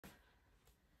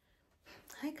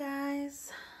Hi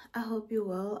guys, I hope you're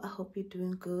well. I hope you're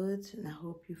doing good, and I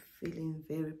hope you're feeling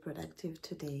very productive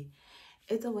today.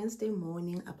 It's a Wednesday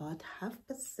morning about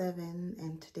 7:30,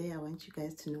 and today I want you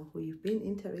guys to know who you've been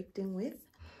interacting with,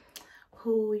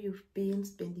 who you've been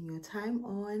spending your time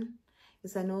on.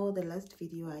 Yes, I know the last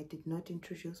video I did not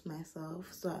introduce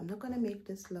myself, so I'm not gonna make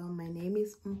this long. My name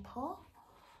is Mpho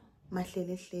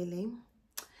Mahlele.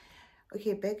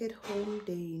 Okay, back at home,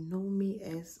 they know me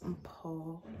as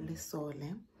Mpho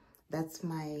Lesole. That's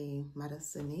my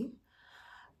mother's name.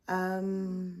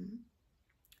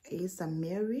 Yes, I'm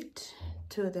married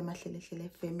to the Mahlele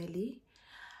family.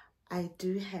 I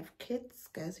do have kids,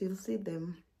 guys. You'll see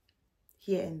them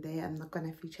here and there. I'm not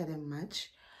gonna feature them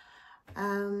much.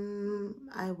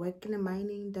 I work in the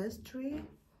mining industry.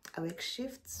 I work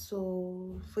shifts,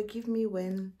 so forgive me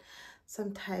when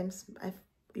sometimes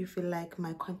you feel like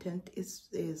my content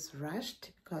is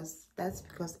rushed, because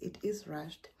it is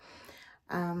rushed.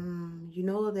 You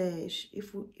know,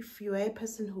 if you are a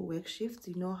person who works shifts,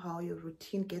 you know how your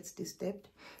routine gets disturbed,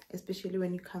 especially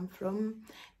when you come from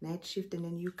night shift and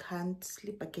then you can't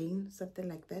sleep again, something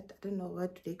like that. I don't know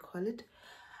what they call it.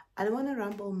 I don't want to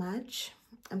ramble much.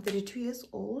 I'm 32 years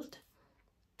old.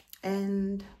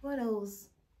 And what else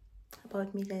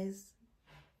about me, guys?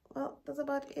 Well, that's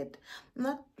about it. I'm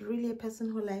not really a person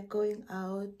who like going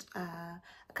out. I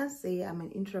can't say I'm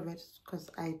an introvert, because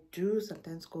I do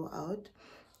sometimes go out.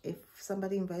 If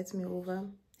somebody invites me over,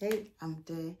 hey, I'm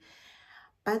there.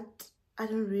 But I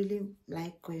don't really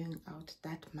like going out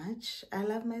that much. I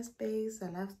love my space. I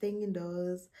love staying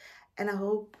indoors. And I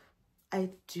hope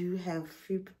I do have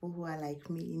few people who are like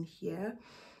me in here.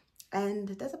 And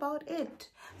that's about it.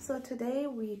 So today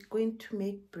we're going to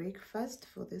make breakfast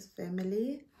for this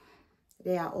family.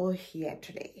 They are all here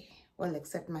today, well,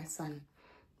 except my son.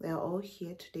 They are all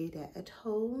here today. They're at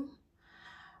home.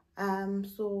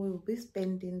 So we'll be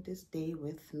spending this day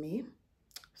with me.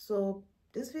 So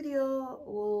this video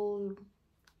will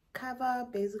cover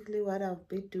basically what I'll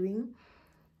be doing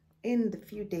in the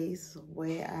few days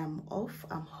where I'm off,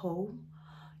 I'm home.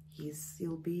 Yes,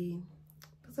 you'll be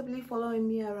possibly following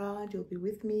me around. You'll be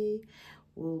with me.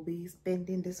 We'll be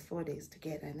spending these 4 days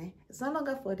together. Né? It's no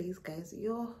longer 4 days, guys.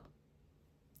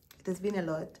 It has been a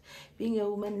lot. Being a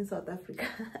woman in South Africa,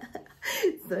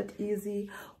 it's not easy.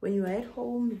 When you are at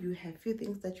home, you have few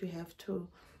things that you have to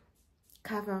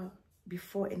cover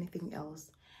before anything else.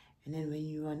 And then when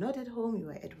you are not at home, you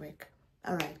are at work.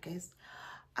 All right, guys.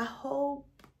 I hope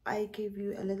I gave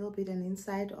you a little bit an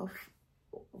insight of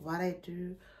what I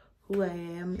do, who I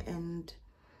am, and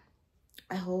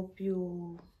I hope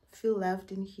you feel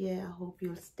loved in here. I hope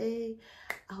you'll stay.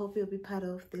 I hope you'll be part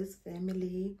of this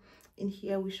family. In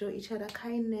here, we show each other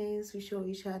kindness, we show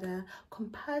each other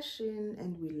compassion,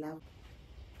 and we love.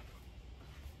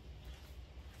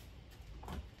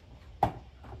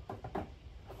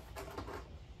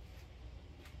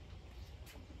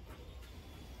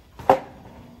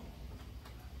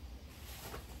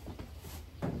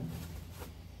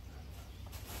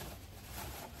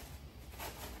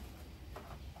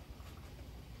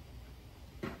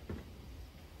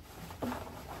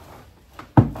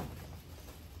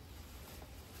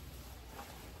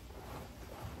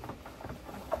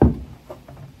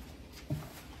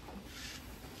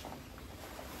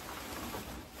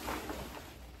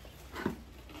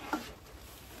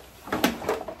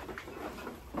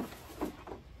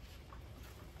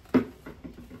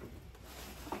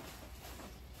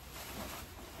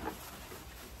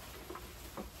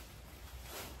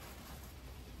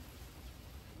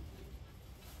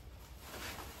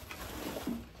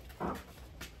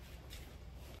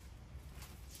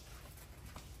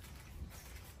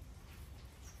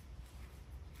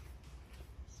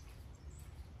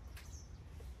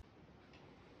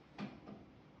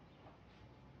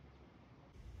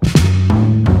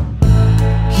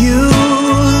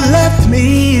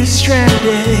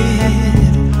 Stranded,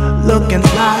 looking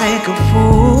like a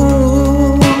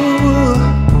fool.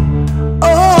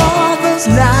 All those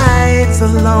nights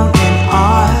alone in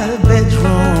our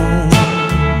bedroom.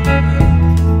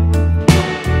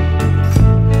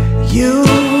 You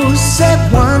said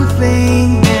one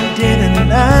thing and did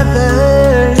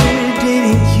another,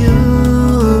 didn't you?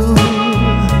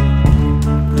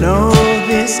 Know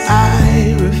this,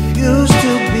 I refuse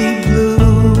to be blue.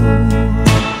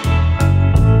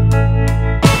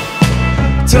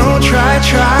 Don't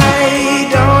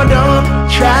don't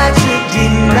try to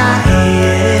deny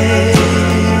it.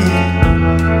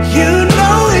 You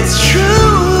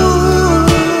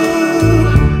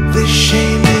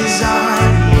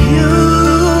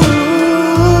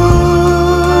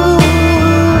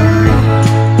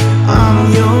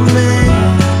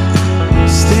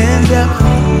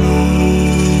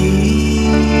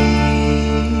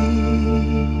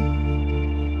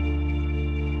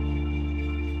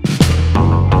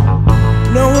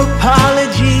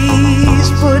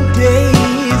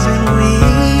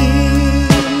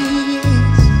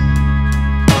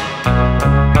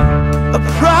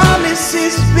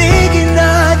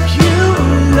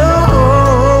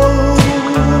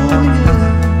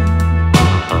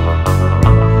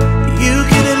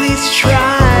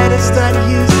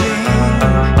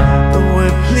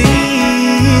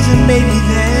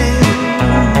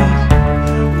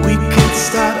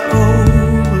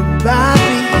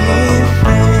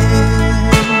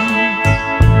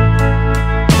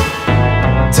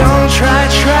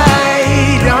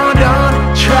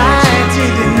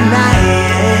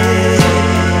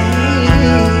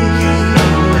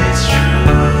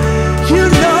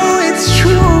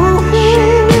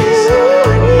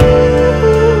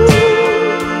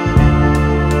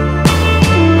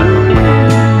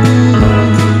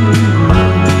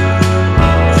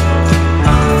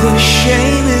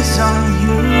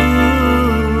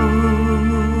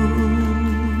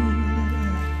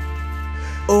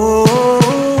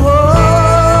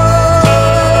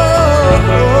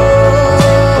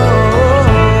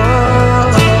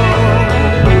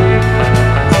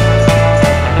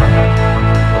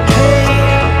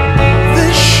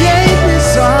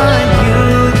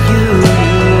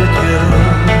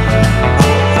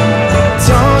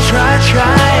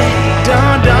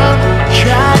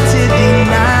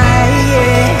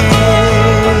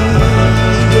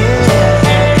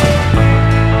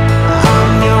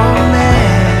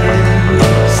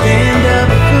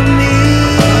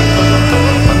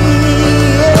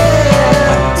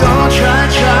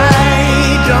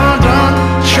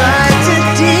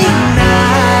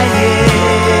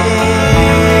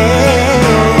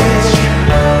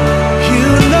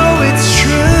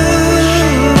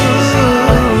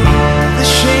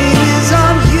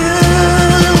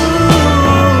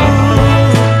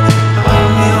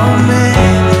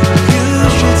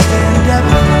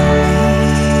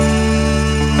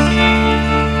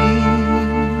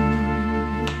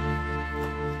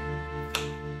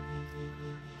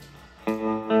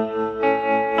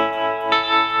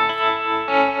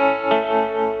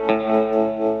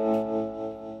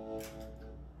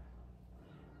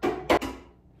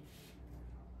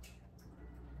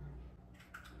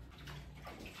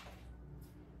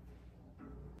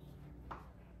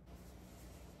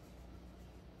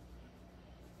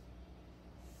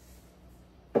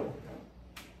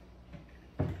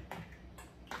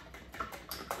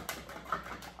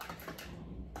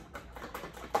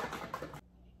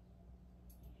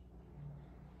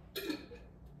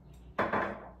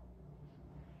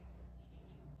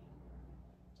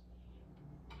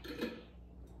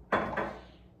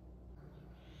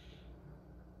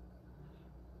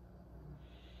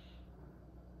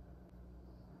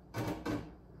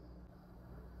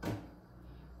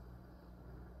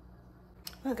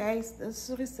So guys,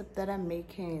 this recipe that I'm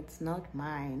making, it's not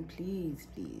mine, please.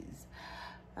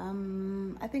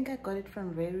 I think I got it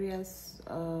from various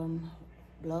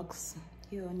blogs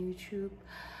here on YouTube.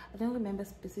 I don't remember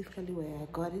specifically where I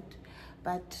got it,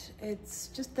 but it's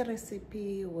just a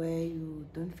recipe where you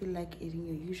don't feel like eating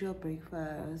your usual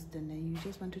breakfast and then you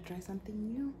just want to try something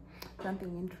new, something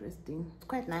interesting. It's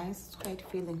quite nice, it's quite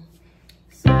filling.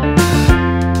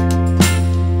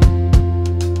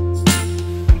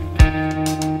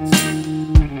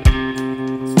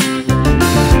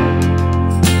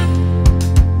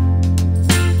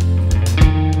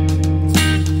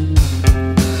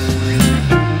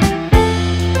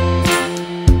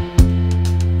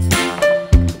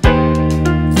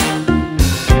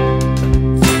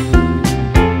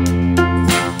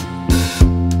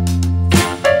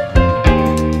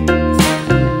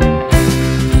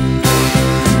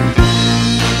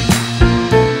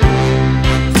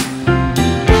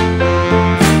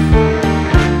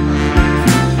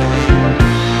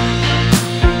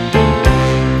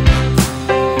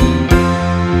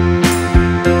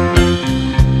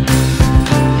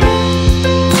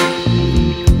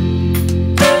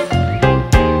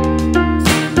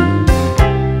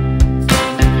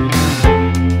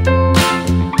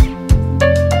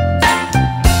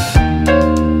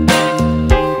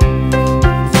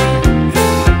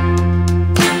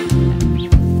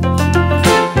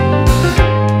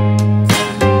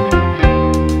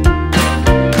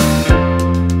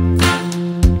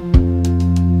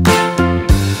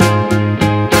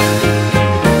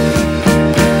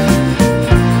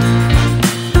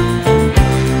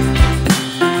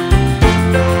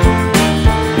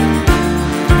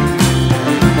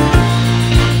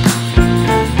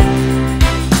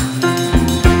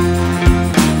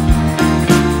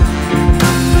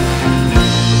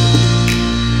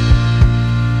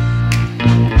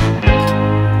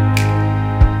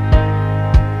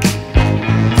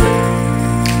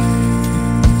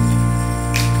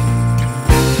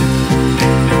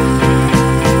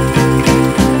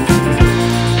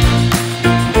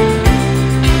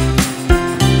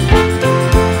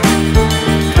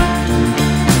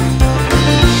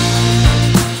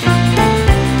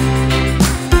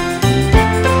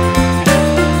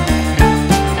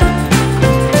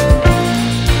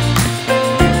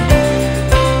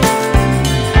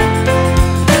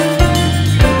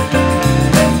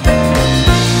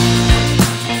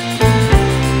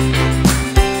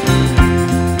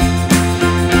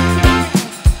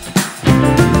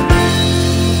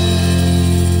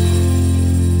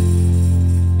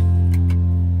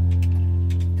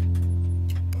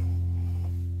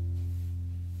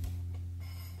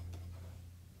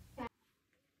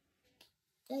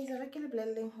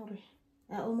 Guys,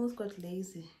 I almost got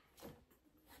lazy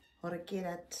or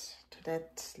get to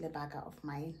that lebaga of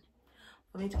mine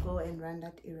for me to go and run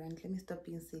that errand. Let me stop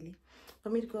being silly. For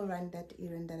me to go run that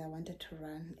errand that I wanted to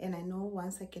run, and I know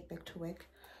once I get back to work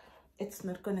it's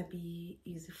not gonna be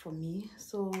easy for me.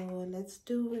 So let's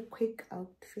do a quick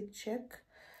outfit check.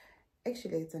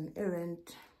 Actually, it's an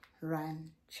errand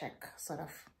run check, sort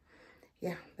of.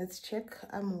 Yeah, let's check.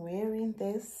 I'm wearing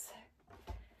this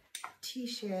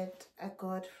t-shirt I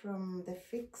got from the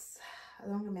Fix, I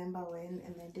don't remember when,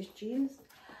 and then these jeans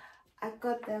I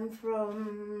got them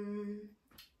from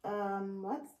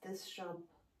what's this shop?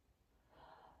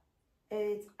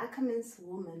 It's Ackerman's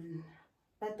Woman,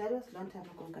 but that was a long time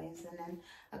ago, guys. And then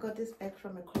I got this bag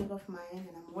from a colleague of mine,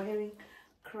 and I'm wearing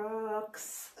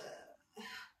Crocs.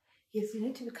 Yes, you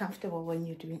need to be comfortable when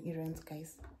you're doing errands,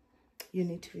 guys. You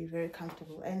need to be very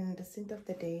comfortable. And the scent of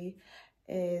the day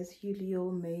is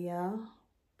Julio Meyer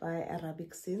by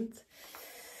Arabic Scent.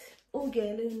 Oh,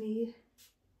 girl, me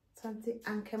something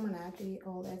uncommon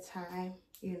all the time,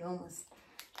 you know.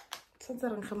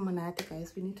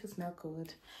 Guys, we need to smell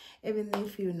good. Even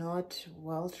if you're not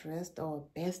well dressed or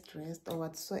best dressed or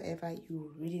whatsoever,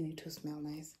 you really need to smell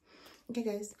nice. Okay,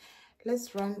 guys,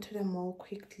 let's run to the mall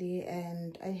quickly,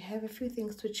 and I have a few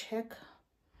things to check.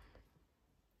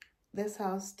 This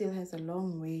house still has a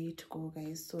long way to go,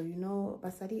 guys. So you know,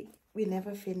 basically we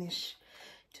never finish.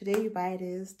 Today you buy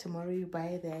this, tomorrow you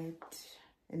buy that,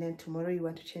 and then tomorrow you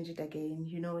want to change it again.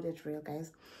 You know that drill,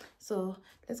 guys. So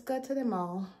let's go to the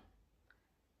mall.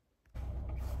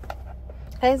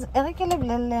 Guys, every time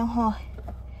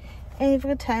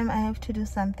I have to do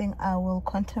something, I will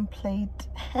contemplate.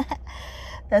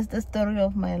 That's the story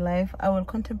of my life. I will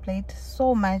contemplate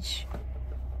so much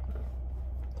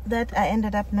that I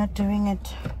ended up not doing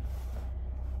it.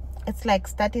 It's like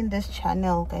starting this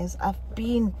channel, guys. I've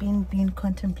been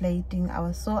contemplating. I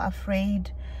was so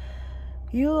afraid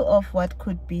of what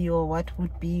could be or what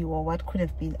would be or what could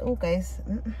have been. Oh, guys,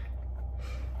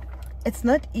 It's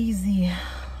not easy,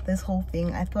 this whole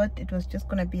thing. I thought it was just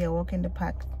gonna be a walk in the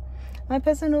park. I'm a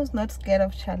person who's not scared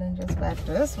of challenges, but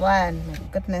this one, my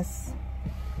goodness,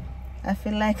 I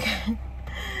feel like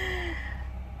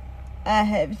I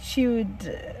have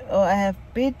chewed, or I have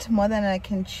bit more than I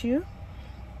can chew.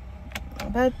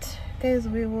 But guys,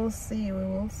 we will see.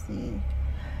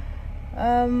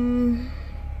 I'm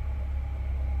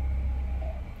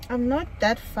not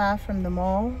that far from the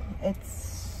mall.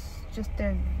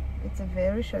 It's a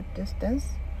very short distance.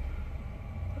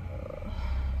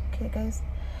 Okay guys,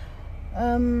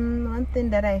 one thing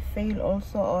that I fail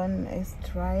also on is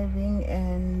driving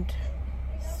and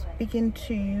speaking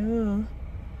to you,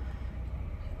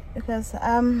 because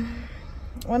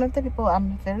one of the people,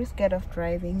 I'm very scared of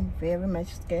driving, very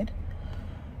much scared,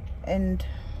 and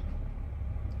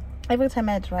every time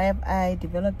I drive I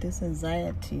develop this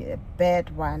anxiety, a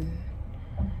bad one.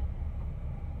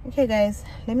 Okay guys,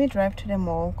 let me drive to the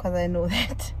mall, because I know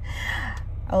that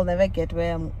I'll never get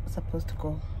where I'm supposed to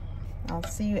go. I'll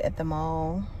see you at the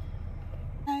mall.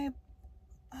 Hi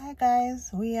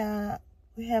guys, we have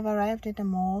arrived at the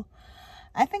mall.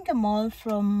 I think a mall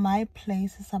from my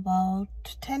place is about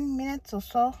 10 minutes or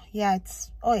so. Yeah,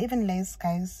 or even less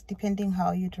guys, depending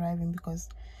how you're driving, because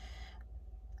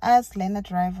as learner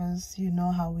drivers, you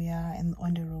know how we are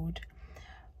on the road.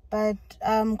 But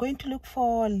I'm going to look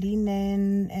for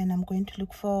linen, and I'm going to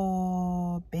look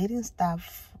for bedding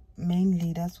stuff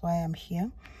mainly. That's why I'm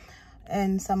here,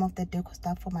 and some of the deco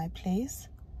stuff for my place.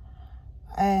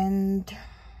 And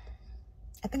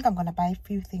I think I'm gonna buy a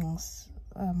few things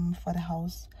for the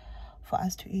house for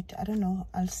us to eat. I don't know,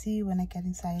 I'll see when I get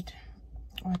inside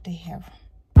what they have.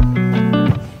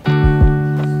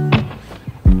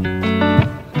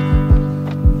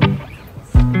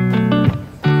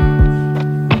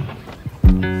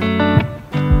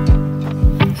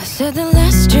 I said the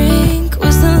last drink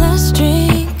was the last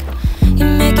drink. You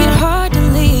make it hard to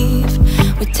leave.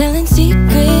 We're telling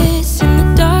secrets in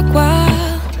the dark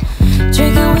while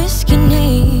drinking whiskey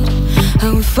neat.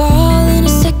 I would fall in a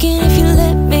second if you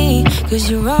let me, 'cause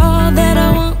you're all that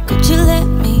I want. Could you let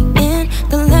me in?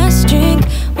 The last drink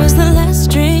was the last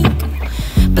drink,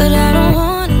 but I don't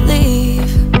wanna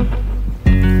leave.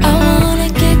 I wanna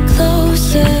get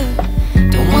closer,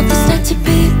 don't want this night to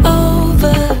be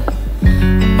over.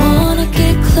 Wanna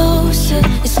get closer,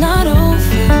 it's not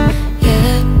over.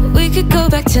 Yeah, we could go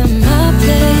back to my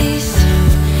place,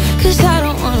 'cause I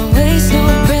don't wanna waste no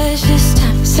precious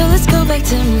time. So let's go back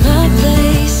to my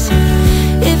place.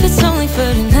 If it's only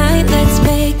for tonight, let's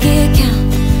make it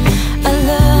count. I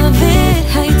love it,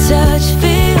 how your touch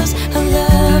feels. I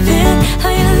love it,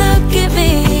 how you look at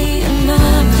me in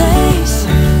my place.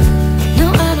 No,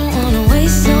 I don't wanna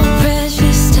waste no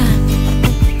precious time.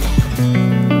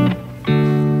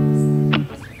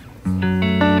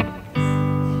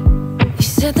 You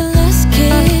said the last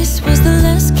kiss was the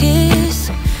last kiss.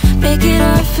 Make it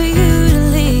hard for you to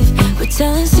leave. We're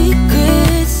telling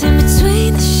secrets in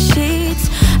between the sheets.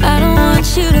 I don't want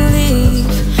you to leave.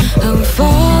 I would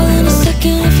fall in a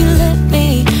second if you let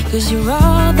me, 'cause you're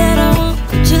all that I want.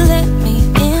 Could you let me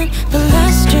in? The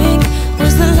last drink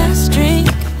was the last drink,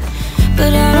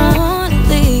 but I don't wanna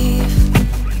leave.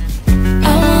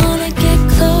 I wanna get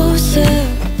closer,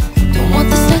 don't want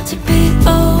this night to be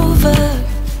over.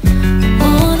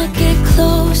 Wanna get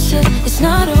closer, it's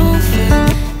not over.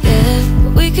 Yeah,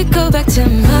 we could go back to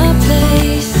my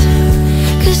place,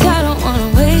 'cause I don't wanna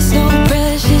waste no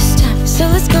precious time. So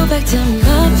let's go back to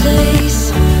my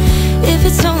place. If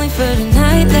it's only for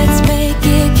tonight, let's make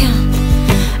it count.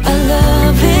 I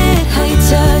love it, how your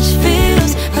touch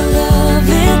feels. I love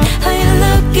it, how you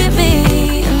look at me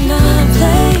in my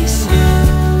place.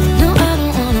 No, I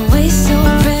don't wanna waste no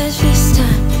precious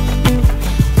time.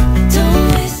 Don't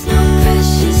waste no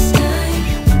precious time.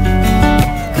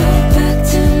 Go back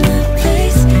to my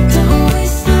place. Don't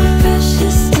waste no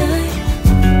precious time.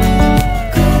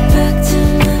 Go back to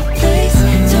my place.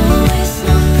 Don't waste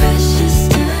no precious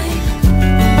time.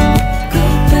 Go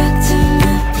back to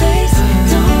my place.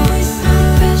 Don't waste no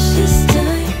precious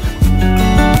time.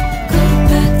 Go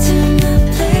back to my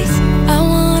place. I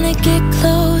wanna get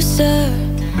closer,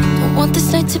 don't want this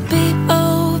night to be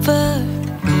over.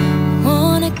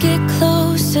 Wanna get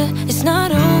closer, it's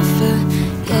not over.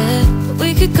 Yeah,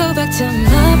 we could go back to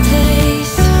my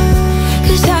place,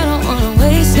 'cause I don't wanna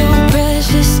waste no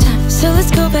precious time. So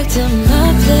let's go back to my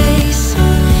place.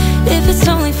 If it's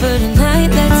only for tonight,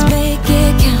 let's make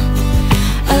it count.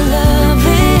 I love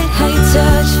it, how your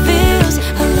touch feels.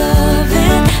 I love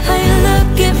it, how you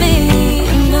look at me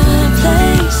in my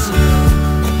place.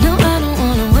 No, I don't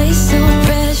wanna waste no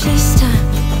precious time.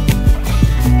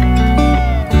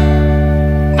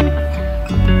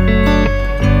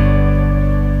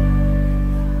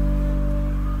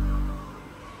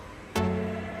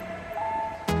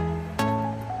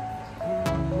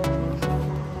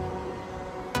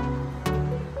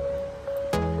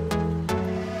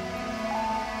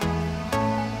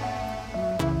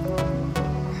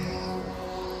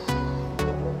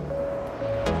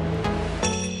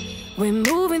 We're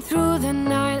moving through the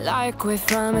night like we're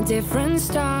from a different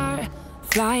star,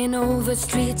 flying over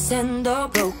streets and our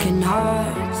broken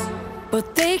hearts.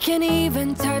 But they can't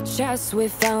even touch us, we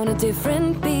found a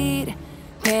different beat.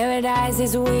 Paradise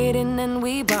is waiting and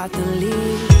we bought the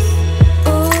lead.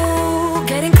 Ooh,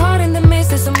 getting caught in the maze,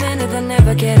 there's so many that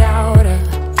never get out of.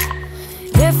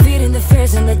 They're feeding the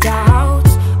fears and the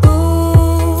doubts.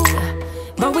 Ooh,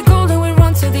 but we're golden, we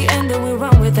run to the end and we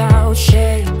run without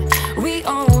shame. We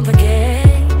own the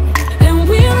game, and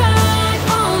we ride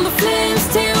on the flames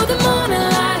till the morning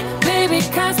light, baby,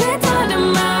 'cause we're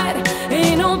dynamite.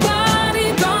 Ain't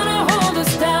nobody gonna hold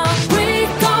us down. Break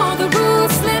all the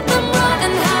rules, let them run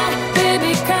and hide,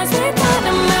 baby, 'cause we're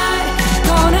dynamite.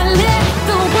 Gonna let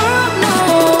the world know.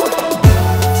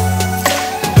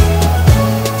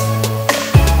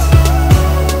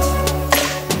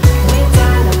 We're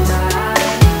dynamite.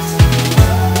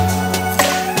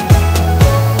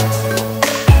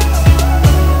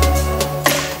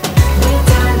 We're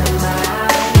dynamite.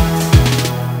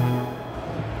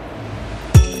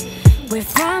 We're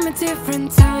from a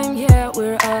different time, yeah,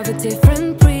 we're of a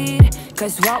different breed.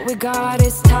 'Cause what we got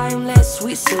is timeless,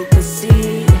 we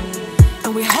supersede.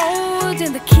 And we're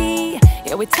holding the key,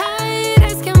 yeah, we're tight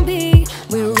as can be.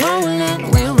 We're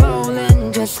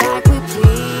rolling, just like we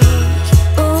please.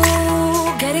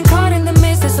 Ooh, getting caught in the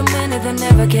maze, there's so many that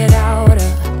never get out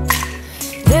of.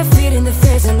 They're feeding the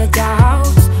fears and the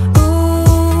doubts.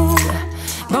 Ooh,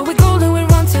 but we're golden, we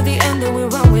run to the end and we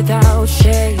run without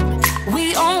shame.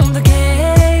 We own the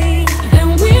game,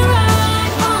 and we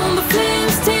ride on the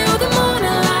flames till the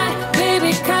morning light,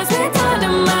 baby, 'cause we're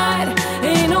dynamite.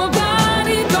 Ain't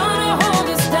nobody gonna hold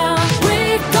us down.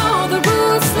 Break all the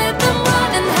rules, let them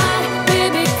run and hide,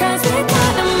 baby, 'cause we're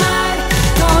dynamite.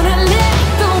 Gonna let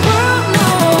the world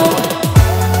know.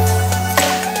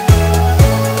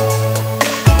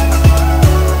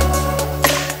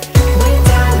 We're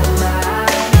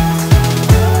dynamite.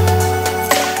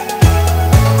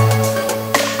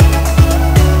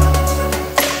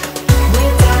 We're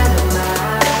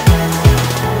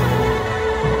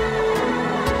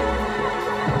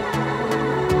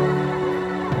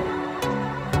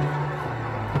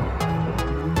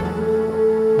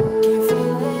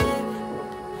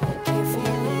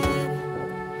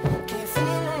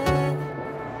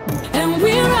and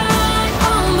we ride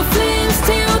on the flames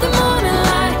till the morning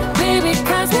light, baby,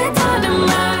 'cause we're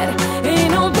dynamite.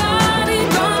 Ain't nobody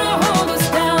gonna hold us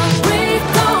down. Break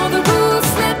all the rules,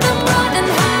 let them run and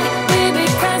hide, baby,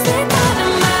 'cause we're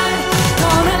dynamite.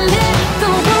 Gonna let the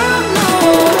world know.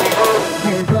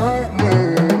 We're dynamite.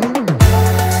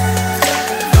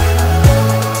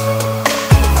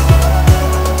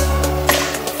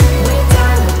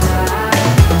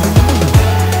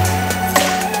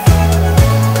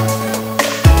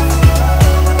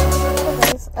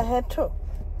 Guys, I had to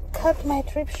cut my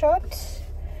trip short,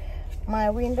 my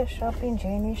window shopping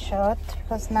journey short,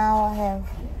 because now I have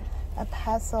a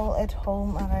parcel at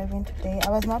home arriving today. I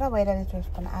was not aware that it was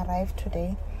gonna arrive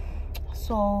today,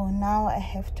 so now I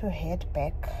have to head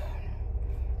back.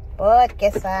 But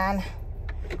guess on,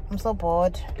 I'm so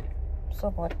bored,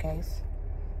 guys.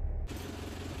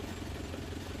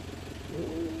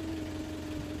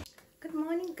 Good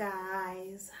morning,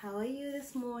 guys. How are you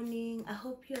this morning? I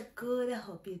hope you're good. I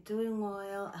hope you're doing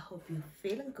well. I hope you're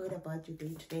feeling good about your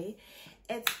day today.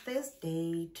 It's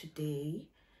Thursday today.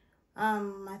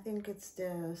 I think it's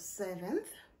the 7th,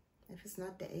 if it's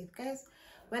not the 8th, guys.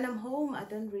 When I'm home, I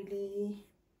don't really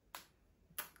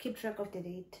keep track of the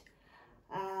date.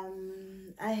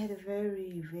 I had a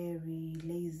very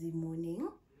lazy morning,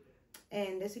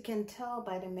 and as you can tell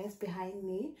by the mess behind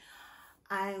me,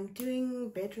 I'm doing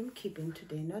bedroom keeping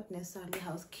today, not necessarily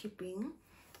housekeeping.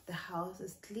 The house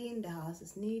is clean, the house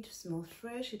is neat, smells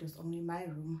fresh. It was only my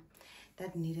room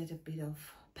that needed a bit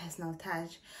of personal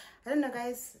touch. I don't know,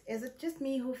 guys, is it just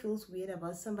me who feels weird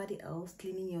about somebody else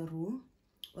cleaning your room?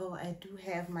 Well, I do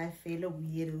have my fellow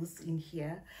weirdos in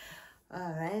here.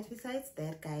 All right, besides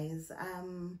that, guys,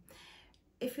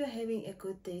 if you're having a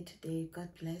good day today, God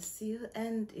bless you.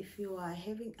 And if you are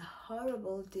having a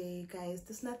horrible day, guys,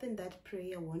 there's nothing that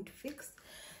prayer won't fix.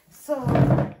 So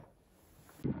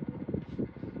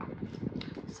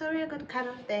sorry I got cut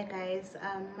off there, guys.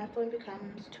 My phone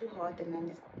becomes too hot and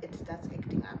then it starts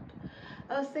acting up.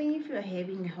 I was saying, if you're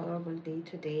having a horrible day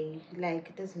today,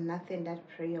 like, there's nothing that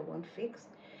prayer won't fix.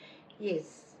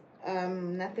 Yes,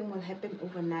 nothing will happen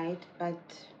overnight, but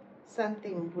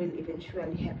something will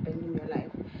eventually happen in your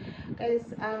life, guys.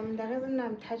 The reason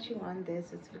I'm touching on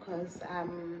this is because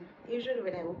usually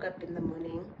when I wake up in the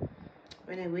morning,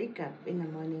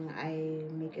 I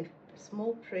make a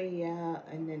small prayer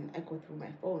and then I go through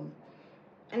my phone.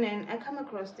 And then I come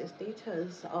across the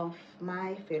status of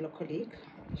my fellow colleague.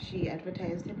 She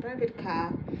advertised a private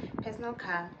car, personal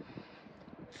car,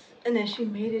 and then she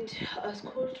made it a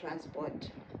school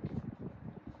transport.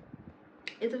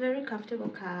 It's a very comfortable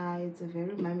car, it's a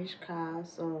very momish car.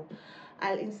 So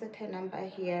I'll insert her number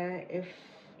here if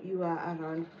you are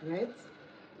around Brits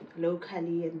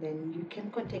locally, and then you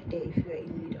can contact her if you are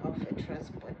in need of a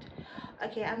transport.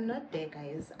 Okay, I'm not there,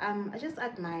 guys. I just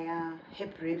admire her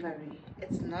bravery.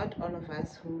 It's not all of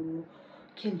us who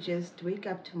can just wake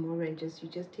up tomorrow and you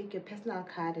just take your personal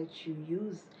car that you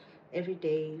use every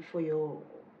day for your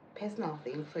personal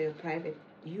thing, for your private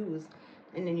use,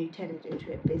 and then you turn it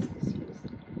into a business use.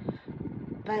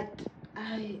 But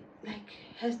I like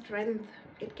her strength.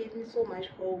 It gave me so much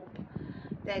hope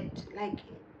that, like,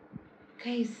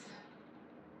 guys,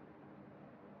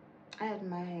 I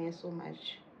admire her so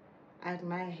much. I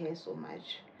admire her so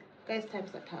much. Guys,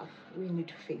 times are tough. We need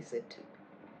to face it.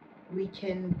 We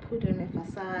can put on a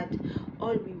facade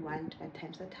all we want, but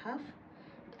times are tough.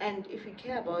 And if you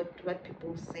care about what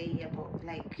people say about,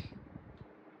 like,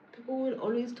 people will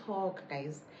always talk,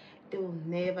 guys. They will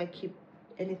never keep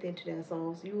anything to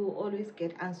themselves. You will always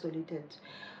get unsolicited,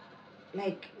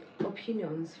 like,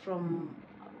 opinions from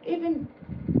even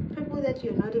people that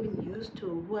you're not even used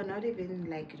to, who are not even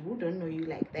like, who don't know you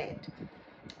like that.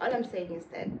 All I'm saying is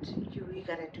that we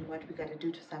gotta do what we gotta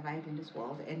do to survive in this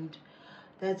world, and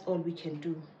that's all we can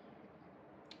do.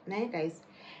 Now, guys,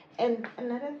 and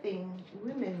another thing,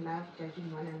 women love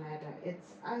judging one another.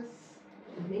 It's us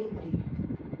mainly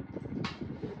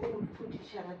who put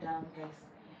each other down, guys.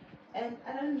 And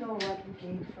I don't know what we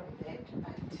gain from that,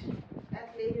 but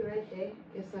that lady right there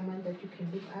is someone that you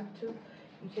can look up to.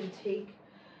 You can take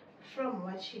from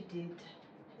what she did,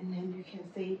 and then you can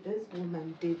say this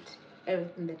woman did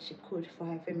everything that she could for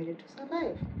her family to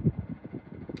survive.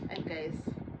 And guys,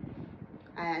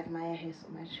 I admire her so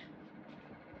much.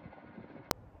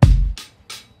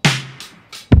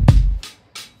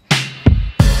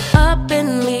 Up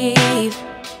and leave.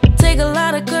 Take a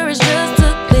lot of courage just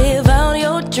to live out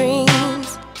your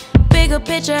dreams. Bigger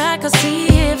picture I could see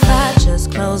if I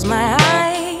just close my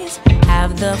eyes.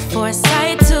 Have the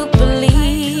foresight to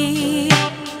believe.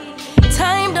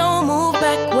 Time don't move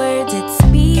backwards, it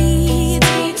speeds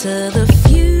to the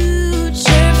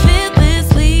future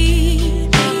fearlessly.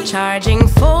 Charging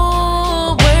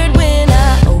forward when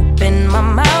I open my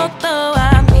mouth, though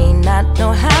I may not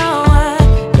know how. I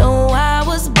know I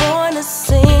was born to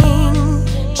sing.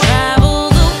 Travel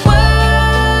the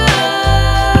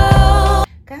world.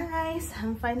 Guys,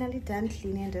 I'm finally done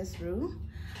cleaning this room.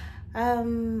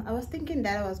 I was thinking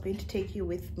that I was going to take you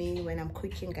with me when I'm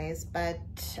cooking, guys, but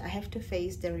I have to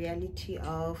face the reality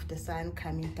of the sun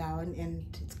coming down and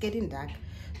it's getting dark,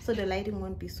 so the lighting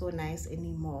won't be so nice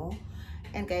anymore.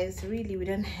 And guys, really, we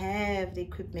don't have the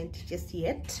equipment just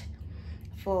yet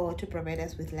to provide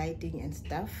us with lighting and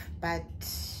stuff, but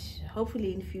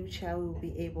hopefully in future we'll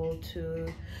be able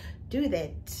to do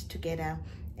that together.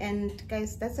 And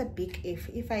guys, that's a big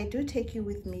if I do take you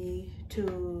with me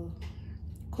to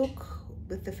cook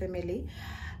with the family,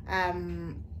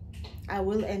 I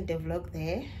will end the vlog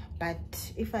there.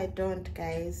 But if I don't,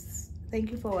 guys,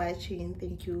 thank you for watching.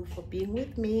 Thank you for being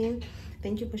with me.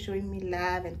 Thank you for showing me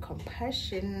love and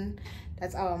compassion.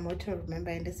 That's our motto,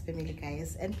 remember, in this family,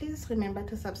 guys. And please remember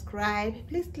to subscribe.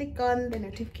 Please click on the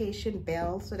notification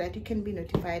bell so that you can be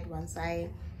notified once I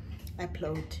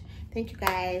upload. Thank you,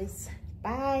 guys.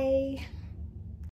 Bye.